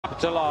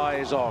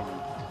capitalize on.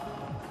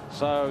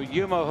 So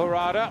Yuma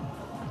Harada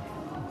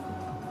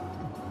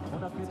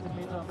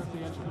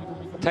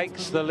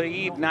takes the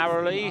lead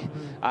narrowly,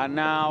 and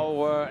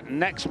now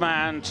next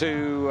man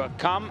to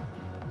come.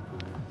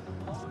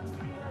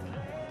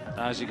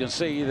 As you can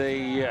see,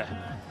 the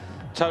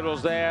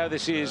totals there.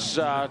 This is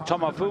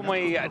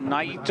Tomofumi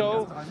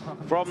Naito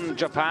from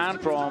Japan,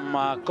 from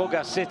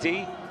Koga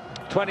City.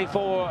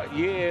 24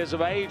 years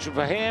of age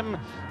for him.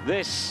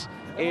 This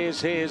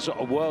is his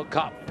World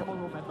Cup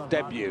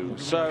debut.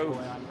 So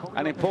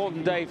an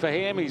important day for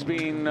him. He's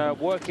been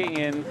working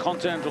in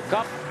Continental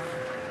Cup,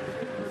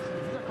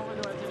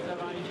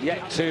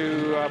 yet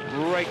to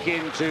break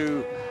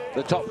into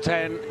the top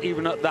 10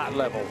 even at that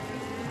level.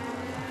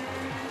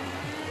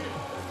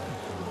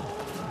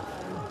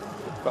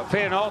 But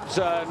fear not,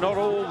 not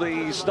all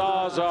the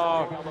stars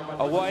are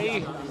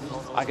away.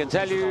 I can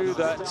tell you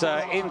that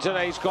in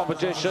today's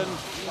competition,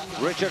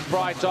 Richard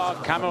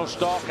Freitag, Camille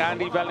Stock,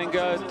 Andy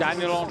Wellinger,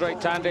 Daniel Andre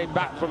Tande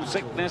back from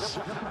sickness.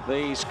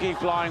 The ski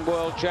flying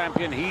world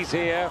champion, he's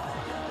here.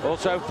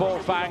 Also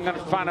Forfang and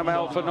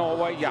Fanamel for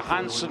Norway,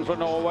 Johansen for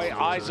Norway,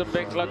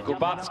 Eisenbichler,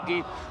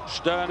 Kubatski,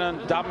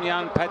 Sternen,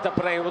 Damian, Petter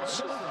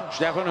Preuts,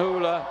 Stefan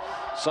Hula.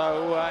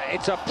 So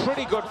it's a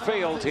pretty good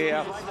field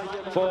here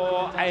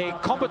for a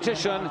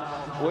competition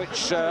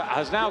which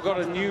has now got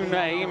a new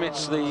name.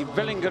 It's the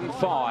Willingen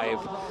 5.